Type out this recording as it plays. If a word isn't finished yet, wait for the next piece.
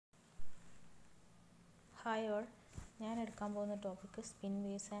Hi all, ഞാൻ എടുക്കാൻ പോകുന്ന topic spin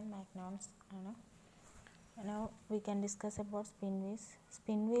waves and magnons ആണ്. Now we can discuss about spin waves.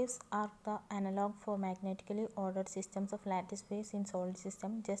 Spin waves are the analog for magnetically ordered systems of lattice waves in solid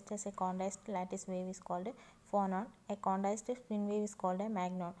system. Just as a condensed lattice wave is called a phonon, a condensed spin wave is called a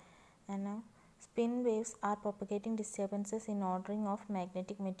magnon. And now spin waves are propagating disturbances in ordering of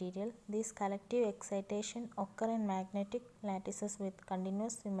magnetic material. These collective excitation occur in magnetic lattices with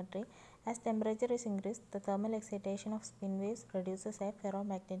continuous symmetry. As temperature is increased, the thermal excitation of spin waves produces a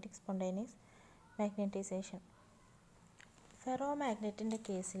ferromagnetic spontaneous magnetization. ഫെറോമാഗ്നറ്റിൻ്റെ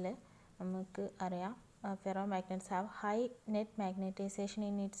കേസിൽ നമുക്ക് അറിയാം ഫെറോമാഗ്നറ്റ്സ് have high net magnetisation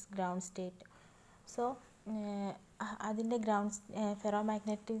in its ground state. So അതിൻ്റെ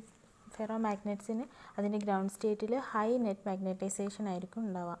ഫെറോമാഗ്നറ്റ്സിന് അതിൻ്റെ ground സ്റ്റേറ്റിൽ high net magnetisation ആയിരിക്കും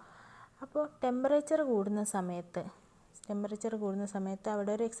ഉണ്ടാവുക. അപ്പോൾ temperature കൂടുന്ന സമയത്ത്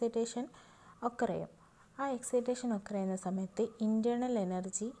അവിടെ ഒരു എക്സൈറ്റേഷൻ ഒക്കർ ചെയ്യും. ആ എക്സൈറ്റേഷൻ ഒക്കർ ചെയ്യുന്ന സമയത്ത് ഇൻറ്റേർണൽ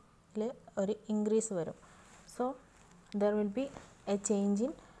എനർജിയിൽ ഒരു ഇൻക്രീസ് വരും. So there will be a change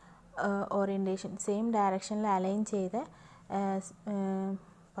in orientation. Same direction align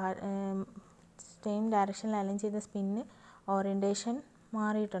ചെയ്ത സ്പിന്ന് ഓറിയൻറ്റേഷൻ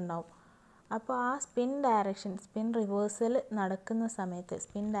മാറിയിട്ടുണ്ടാവും. അപ്പോൾ ആ സ്പിൻ റിവേഴ്സൽ നടക്കുന്ന സമയത്ത്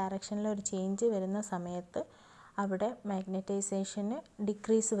സ്പിൻ ഡയറക്ഷനിൽ ഒരു ചേഞ്ച് വരുന്ന സമയത്ത് അവിടെ മാഗ്നറ്റൈസേഷന്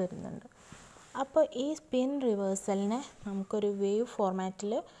ഡിക്രീസ് വരുന്നുണ്ട്. അപ്പോൾ ഈ സ്പിൻ റിവേഴ്സലിനെ നമുക്കൊരു വേവ്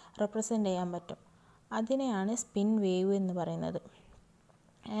ഫോർമാറ്റിൽ റെപ്രസെൻ്റ് ചെയ്യാൻ പറ്റും. അതിനെയാണ് സ്പിൻ വേവ് എന്ന് പറയുന്നത്.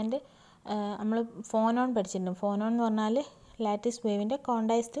 ആൻഡ് നമ്മൾ ഫോണോൺ പഠിച്ചിട്ടുണ്ട്. ഫോണോൺ എന്ന് പറഞ്ഞാൽ ലാറ്റിസ് വേവിൻ്റെ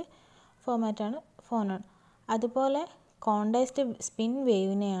കോണ്ടൈസ്ഡ് ഫോർമാറ്റാണ് ഫോണോൺ. അതുപോലെ കോണ്ടൈസ്ഡ് സ്പിൻ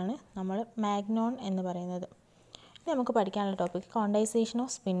വേവിനെയാണ് നമ്മൾ മാഗ്നോൺ എന്ന് പറയുന്നത്. ഇനി നമുക്ക് പഠിക്കാനുള്ള topic കോണ്ടൈസേഷൻ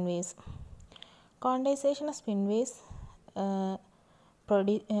off spin waves. കോണ്ടൈസേഷൻ off spin waves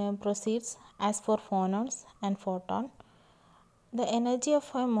proceeds as for phonons and photon. The energy of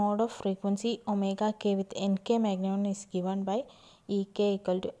a mode of frequency omega k with nk magnon is given by Ek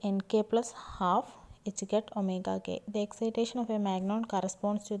equal to nk plus half hget omega k. The excitation of a magnon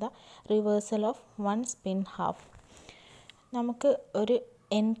corresponds to the reversal of one spin half. നമുക്ക് ഒരു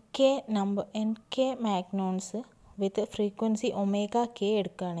nk magnons with frequency omega k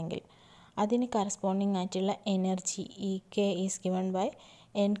എടുക്കുകയാണെങ്കിൽ അതിന് corresponding ആയിട്ടുള്ള energy Ek is given by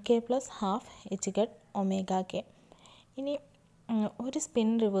nk plus half hget omega k. ഇനി ഒരു spin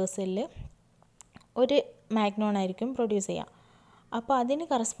റിവേഴ്സലിൽ ഒരു മാഗ്നോൺ ആയിരിക്കും produce ചെയ്യുക. അപ്പോൾ അതിന്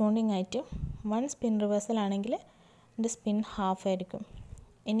കറസ്പോണ്ടിങ് ആയിട്ട് വൺ സ്പിൻ റിവേഴ്സൽ ആണെങ്കിൽ അതിൻ്റെ സ്പിൻ ഹാഫ് ആയിരിക്കും.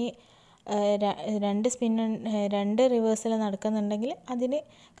 ഇനി രണ്ട് റിവേഴ്സൽ നടക്കുന്നുണ്ടെങ്കിൽ അതിന്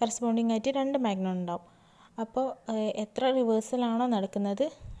കറസ്പോണ്ടിങ് ആയിട്ട് രണ്ട് മാഗ്നോൺ ഉണ്ടാവും. അപ്പോൾ എത്ര റിവേഴ്സലാണോ നടക്കുന്നത്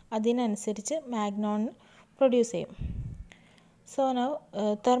അതിനനുസരിച്ച് മാഗ്നോൺ പ്രൊഡ്യൂസ് ചെയ്യും. So now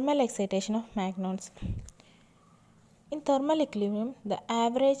thermal excitation of മാഗ്നോൺസ്. In thermal equilibrium, the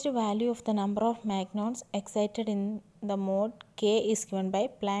average value of the number of magnons excited in the mode K is given by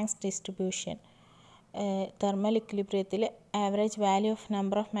Planck's distribution. Thermal equilibrium average value of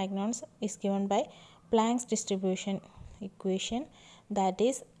number of magnons is given by Planck's distribution equation, that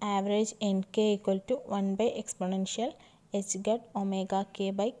is average Nk equal to 1 by exponential hget omega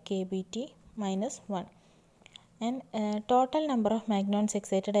k by kBt minus 1. And total number of magnons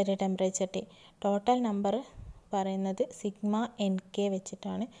excited at a temperature T. Total number പറയുന്നത് sigma N K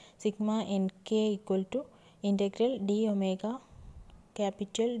വെച്ചിട്ടാണ്. Sigma N K equal to integral D omega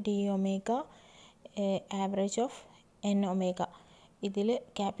capital D omega average of N omega. ഇതിൽ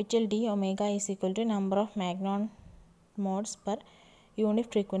capital D omega is equal to number of മാഗ്നോൺ modes per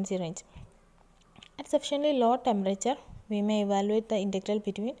unit frequency range. At sufficiently low temperature we may evaluate the integral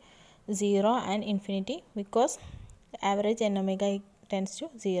between 0 and infinity because average n omega tends to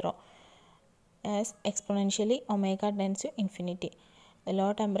 0. As exponentially omega tends to infinity. Law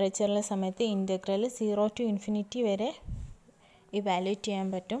ടെമ്പറേച്ചറിലെ സമയത്ത് integral 0 to infinity വരെ evaluate ചെയ്യാൻ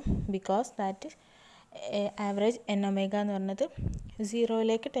പറ്റും. Because that average N omega എന്ന് പറഞ്ഞത്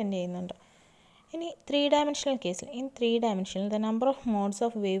 0യിലേക്ക് tend ചെയ്യുന്നുണ്ട്. ഇനി 3 dimensional കേസിൽ in 3 dimensional the number of modes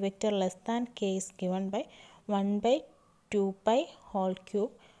of wave vector less than k is given by 1 by 2 pi whole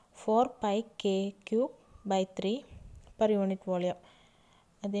cube 4 pi k cube by 3 per unit volume.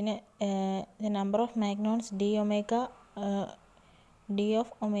 അതിന് the number of magnons d omega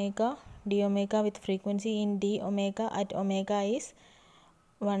with frequency in d omega at omega is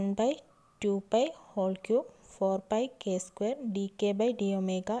 1 by 2 pi whole cube 4 pi k square dk by d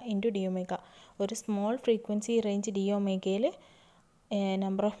omega into d omega. ഒരു small frequency range d omegയിൽ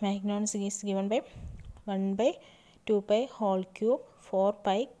number of magnons is given by 1 by 2 pi whole cube 4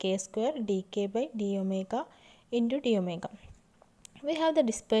 pi k square dk by d omega into d omega. We have the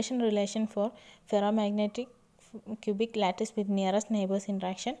dispersion relation for ferromagnetic cubic lattice with nearest neighbors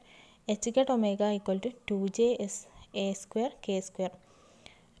interaction. H cut omega equal to 2j s a square k square.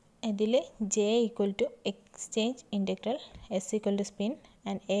 ഇതിൽ j equal to exchange integral, s equal to spin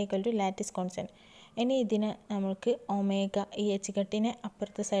and a equal to lattice constant. ഇനി ഇതിന് നമുക്ക് omega ഈ H കട്ടിനെ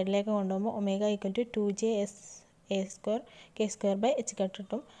അപ്പുറത്തെ സൈഡിലേക്ക് കൊണ്ടുപോകുമ്പോൾ omega equal to 2j s a square k square by h cut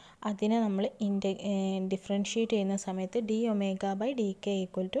കിട്ടും. അതിനെ നമ്മൾ ഡിഫറൻഷ്യേറ്റ് ചെയ്യുന്ന സമയത്ത് D omega by D K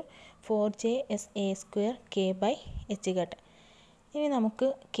equal to 4j s a square k by h cut. ഇനി നമുക്ക്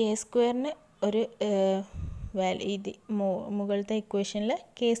കെ സ്ക്വയറിന് ഒരു വാല്യൂ ഇത് മുകളിലത്തെ ഇക്വേഷനിൽ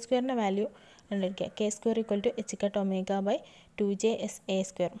കെ സ്ക്വയറിൻ്റെ വാല്യൂ കണ്ടുപിടിക്കുക. K square equal to H cut omega by 2j s a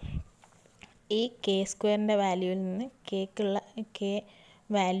square. ഈ കെ സ്ക്വയറിൻ്റെ വാല്യൂവിൽ നിന്ന് കേക്കുള്ള കെ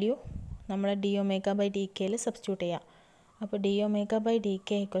വാല്യൂ നമ്മൾ ഡി ഒമേഗ ബൈ ഡി കെയിൽ സബ്സ്റ്റിറ്റ്യൂട്ട് ചെയ്യാം. അപ്പോൾ D omega by D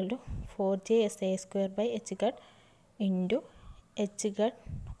K equal to 4j s a square by H cut into H cut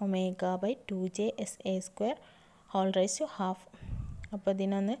omega by 2j s a square whole raise to half. അപ്പോൾ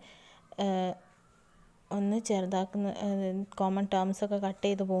ഇതിനൊന്ന് ചെറുതാക്കുന്ന common ടേംസൊക്കെ cut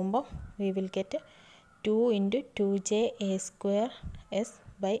ചെയ്ത് പോകുമ്പോൾ we will get 2 into 2j a square S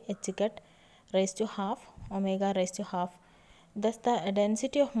by H cut raised to half omega raised to half. Thus the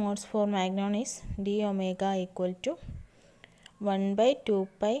density of modes for magnon is d omega equal to 1 by 2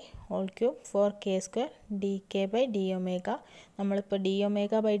 pi whole cube for k square dk by d omega. നമ്മളിപ്പോൾ D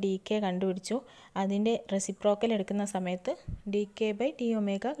omega by D K കണ്ടുപിടിച്ചു. അതിൻ്റെ reciprocal എടുക്കുന്ന സമയത്ത് D K by D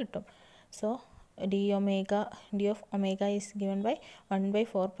omega കിട്ടും. So D of omega is given by 1 by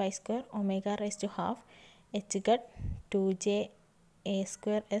 4 pi square omega raised to half h cut 2j a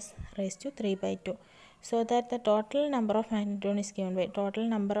square s raised to 3 by 2. So that the total number of magnons is given by total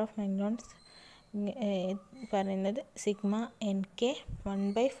number of magnons പറയുന്നത് sigma N K 1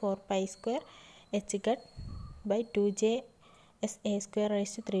 by 4 pi square h cut by 2j s a square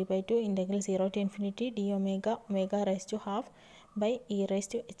raised to 3 by 2 integral 0 to infinity d omega omega raised to half by e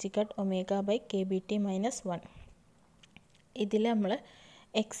raised to h cut omega by kbt minus 1. ഇതിൽ നമ്മൾ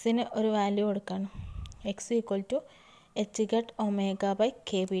എക്സിന് ഒരു value കൊടുക്കണം. X equal to H cut omega by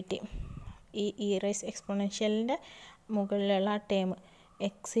K B T. ഈ rice എക്സ്പോണൻഷ്യലിൻ്റെ മുകളിലുള്ള ആ term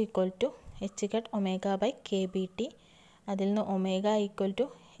X equal to H cut omega by K B T. അതിൽ നിന്ന് omega equal to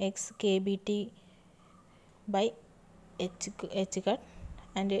X K B T by H cut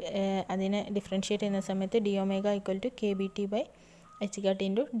and അതിനെ differentiate ചെയ്യുന്ന സമയത്ത് D omega equal to K B T by H cut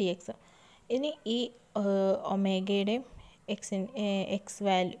into D X. ഇനി ഈ ഒമേഗയുടെയും X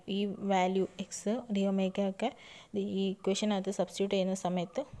value ഈ value X D omega ഒക്കെ ഈ ഇക്വേഷനകത്ത് substitute ചെയ്യുന്ന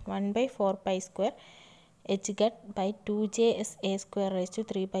സമയത്ത് 1 by 4 pi square h cut by 2j s a square raise to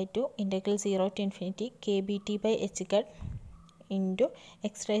 3 by 2 integral 0 to infinity K B T by H cut into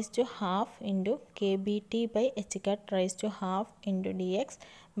X raise to half into K B T by H cut raise to half into D X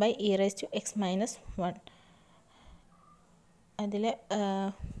by E raise to X minus 1. അതിൽ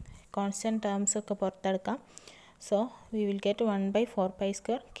constant ടേംസൊക്കെ പുറത്തെടുക്കാം. So we will get 1 by 4 pi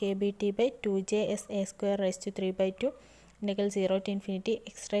square kbt by 2j s a square raised to 3 by 2 integral 0 to infinity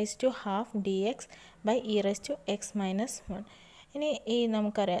x raised to half dx by e raised to x minus 1. ഇനി ഈ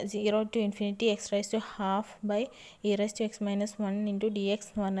നമുക്കറിയാം 0 to infinity x raised to half by e raised to x minus 1 into dx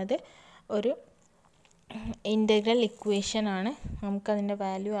എന്ന് പറഞ്ഞത് ഒരു integral equation ആണ്. നമുക്കതിൻ്റെ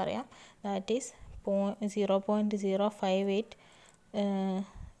value അറിയാം. That is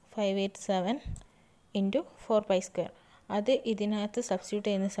 0.0587 into 4 pi square. അത് ഇതിനകത്ത് സബ്സ്റ്റിറ്റ്യൂട്ട്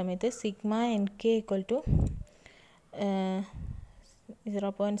ചെയ്യുന്ന സമയത്ത് sigma N K equal to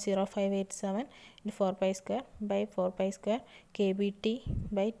 0.0587 into 4 pi square by 4 pi square K B T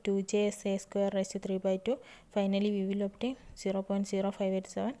by 2j s a square raise to 3 by 2. Finally we will obtain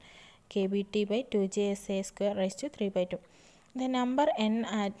 0.0587 kbt by 2j s a square raised to 3 by 2. The number n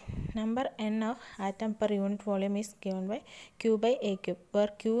of atom per unit volume is given by q by a cube,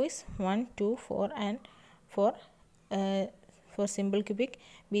 where q is 1, 2, 4 and for simple cubic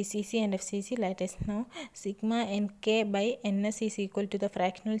BCC and FCC lattice. Now sigma nk by ns is equal to the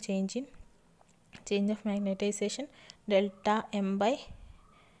fractional change of magnetization delta m by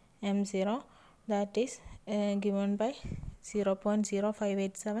m0, that is given by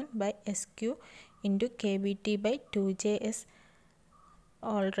 0.0587 by sq into kbt by 2js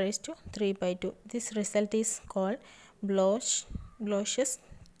all raised to 3 by 2. This result is called Bloch's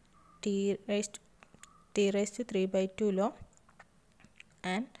t raised to 3 by 2 law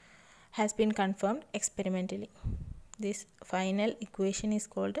and has been confirmed experimentally. This final equation is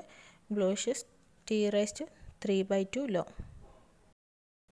called Bloch's t raised to 3 by 2 law.